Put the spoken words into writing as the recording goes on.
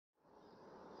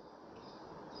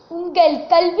உங்கள்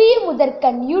கல்வி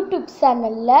முதற்கண் யூடியூப்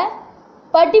சேனல்ல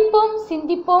படிப்போம்,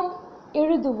 சிந்திப்போம்,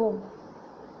 எழுதுவோம்.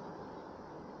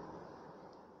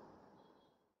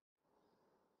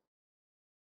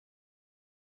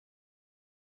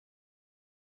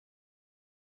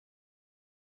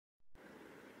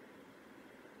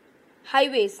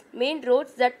 Highways, main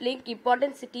roads that link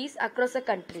important cities across a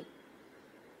country.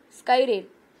 Skyrail,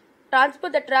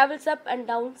 transport that travels up and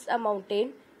down a mountain,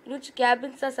 in which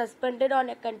cabins are suspended on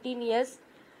a continuous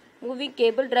moving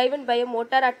cable driven by a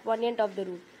motor at one end of the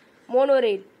route.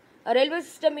 Monorail, a railway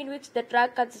system in which the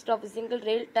track consists of a single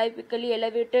rail, typically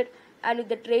elevated and with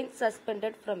the train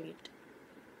suspended from it.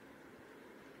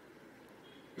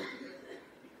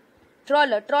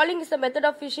 Trawler, trawling is a method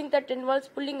of fishing that involves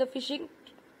pulling a fishing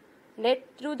net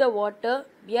through the water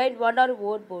behind one or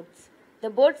more boats.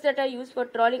 The boats that are used for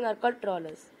trawling are called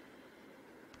trawlers.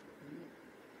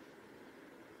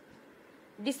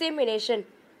 Dissemination,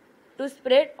 to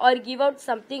spread or give out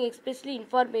something, especially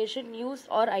information, news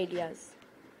or ideas.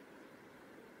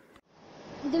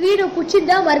 இந்த video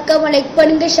பிடிச்சிருந்தா மறக்காம like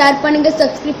பண்ணுங்க, share பண்ணுங்க,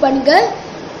 subscribe பண்ணுங்க.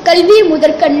 கல்வி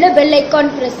முதற்கண்ணில் bell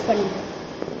icon press பண்ணுங்க.